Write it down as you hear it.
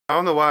I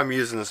don't know why I'm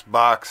using this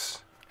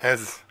box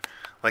as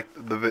like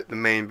the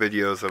main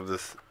videos of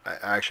this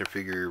action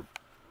figure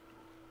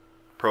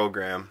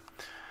program,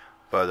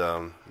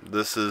 but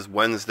this is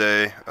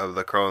Wednesday of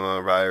the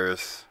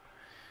coronavirus,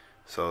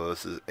 so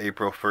this is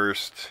April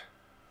 1st,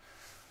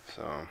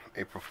 so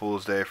April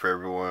Fool's Day for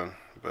everyone.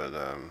 But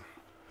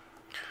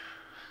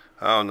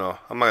I don't know,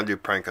 I'm not gonna do a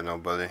prank on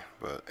nobody,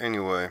 but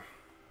anyway,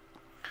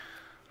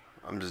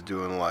 I'm just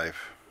doing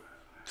life,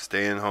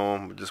 staying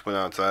home. Just went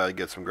outside to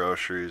get some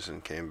groceries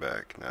and came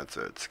back, and that's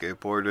it.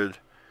 Skateboarded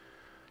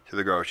to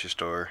the grocery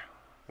store,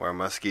 wear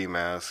my ski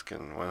mask,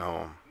 and went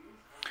home.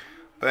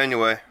 But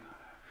anyway,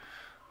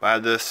 I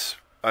had this,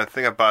 I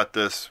think I bought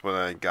this when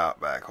I got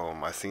back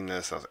home. I seen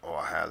this, I was like, oh,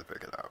 I had to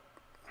pick it up.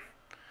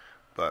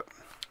 But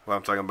what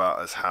I'm talking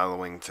about is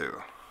Halloween 2.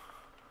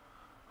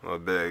 I'm a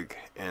big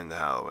into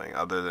Halloween.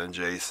 Other than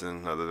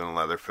Jason, other than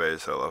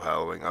Leatherface, I love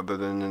Halloween. Other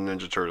than the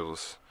Ninja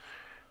Turtles,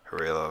 I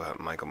really love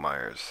Michael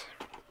Myers.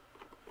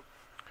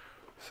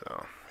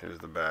 So, here's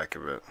the back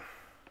of it.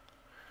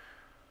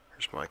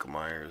 Here's Michael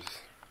Myers.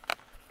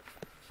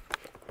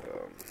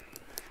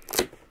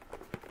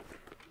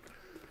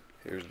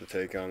 Here's the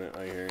take on it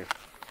right here.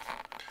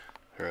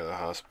 Here at the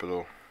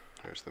hospital.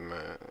 There's the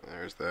mat.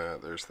 There's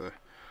that. There's the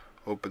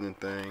opening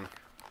thing.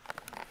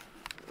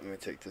 Let me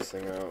take this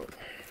thing out.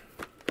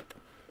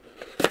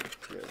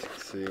 So you guys can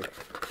see.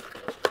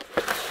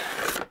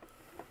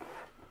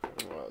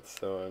 Wow, it's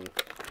still in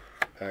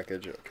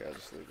package. Okay, I'll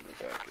just leave it in the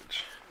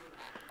package.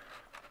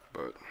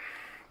 But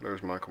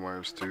there's Michael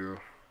Myers 2.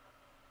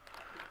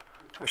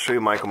 I'll show you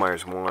Michael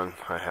Myers 1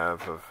 I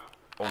have of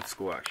old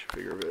school action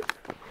figure of it.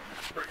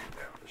 Bring it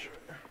down and show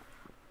you.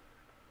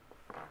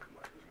 Michael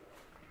Myers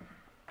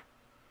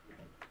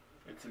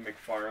 1. It's a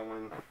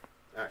McFarlane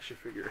action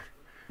figure.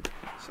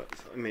 So,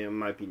 I mean, it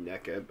might be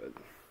NECA, but it's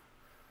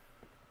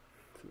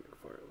a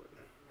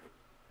McFarlane.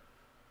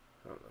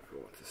 I don't know if it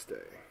wants to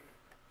stay.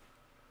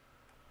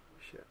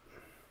 Shit.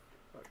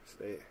 I can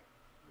stay.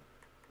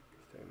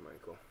 Stay,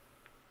 Michael.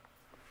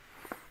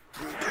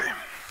 Okay.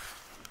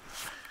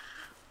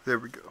 There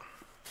we go.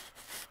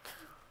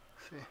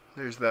 See,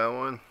 there's that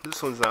one.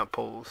 This one's not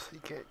pulls.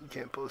 You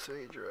can't pull this in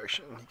any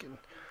direction. You can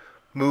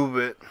move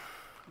it,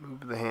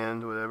 move the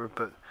hand, whatever.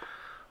 But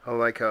I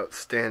like how it's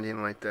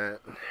standing like that.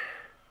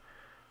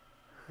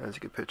 As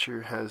you can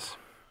picture, it has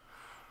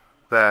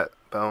that,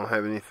 but I don't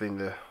have anything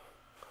to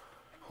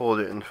hold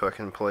it in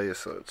fucking place,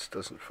 so it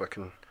doesn't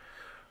fucking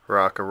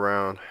rock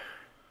around.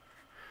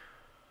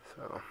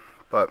 So,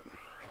 but.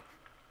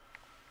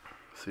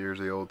 So here's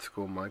the old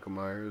school Michael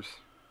Myers.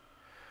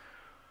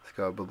 It's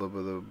got a little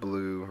bit of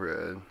blue,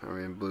 red,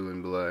 blue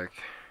and black.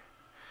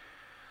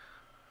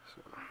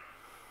 So,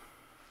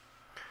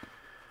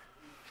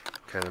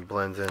 kind of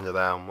blends into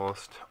that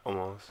almost.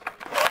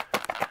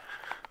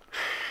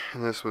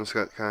 And this one's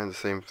got kind of the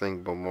same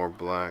thing, but more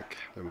black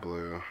than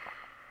blue.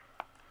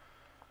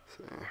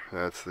 See,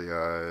 that's the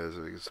eyes.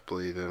 It's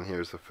bleeding.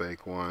 Here's the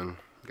fake one.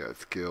 Got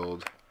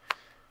skilled.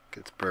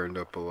 Gets burned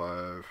up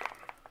alive.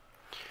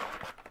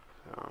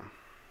 So,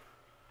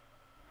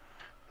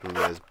 and it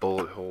has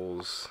bullet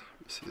holes,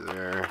 you see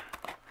there,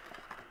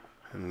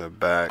 in the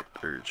back,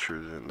 very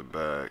true in the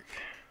back,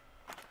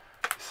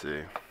 you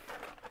see.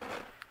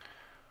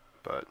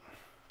 But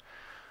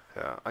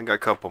yeah, I got a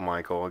couple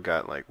Michael. I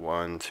got like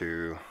 1,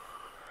 2,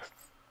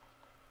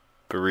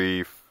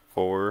 3,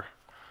 4.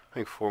 I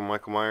think 4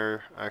 Michael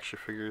Myers action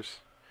figures.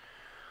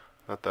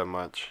 Not that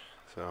much.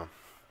 So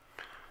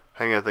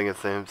I think it's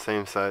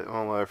same size.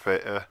 Well,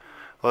 Leatherface.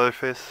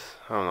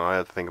 I don't know. I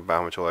have to think about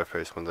how much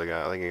Leatherface ones I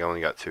got. I think I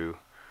only got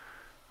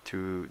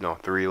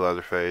 3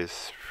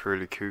 Leatherface.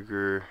 Freddy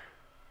Krueger.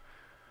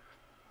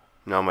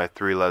 No, my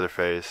 3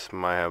 Leatherface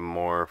might have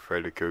more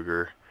Freddy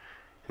Krueger,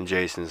 and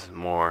Jason's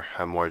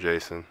have more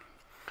Jason.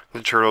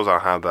 The Turtles I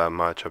don't have that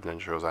much. Of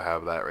Ninja Turtles I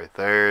have that right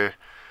there.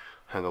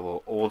 I had the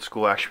little old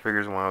school action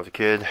figures when I was a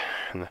kid,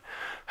 and I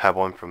have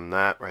one from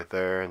that right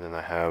there. And then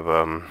I have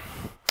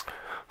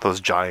those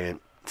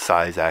giant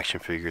size action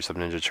figures of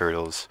Ninja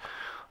Turtles.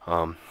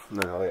 Oh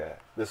yeah,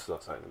 this is what I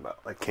was talking about.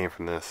 Like came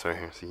from this right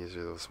here. So these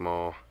are the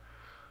small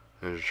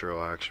Ninja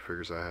Turtle action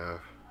figures I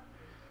have,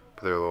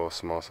 but they're a little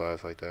small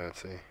size like that.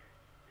 See,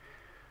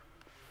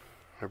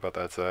 they're about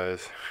that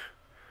size,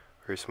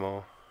 very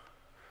small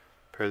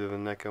compared to the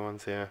NECA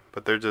ones. Yeah,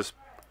 but they're just,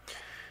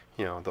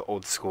 you know, the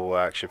old school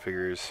action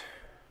figures.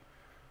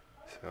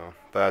 So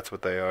that's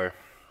what they are.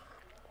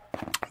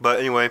 But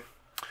anyway,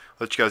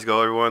 let you guys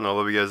go, everyone. I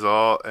love you guys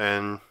all,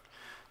 and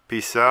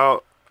peace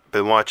out.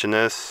 Been watching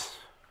this.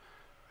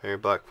 Here,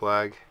 Black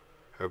Flag,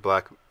 or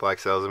Black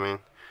Sails, I mean.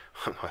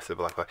 I said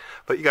Black Flag.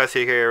 But you guys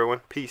take care,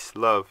 everyone. Peace,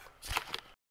 love.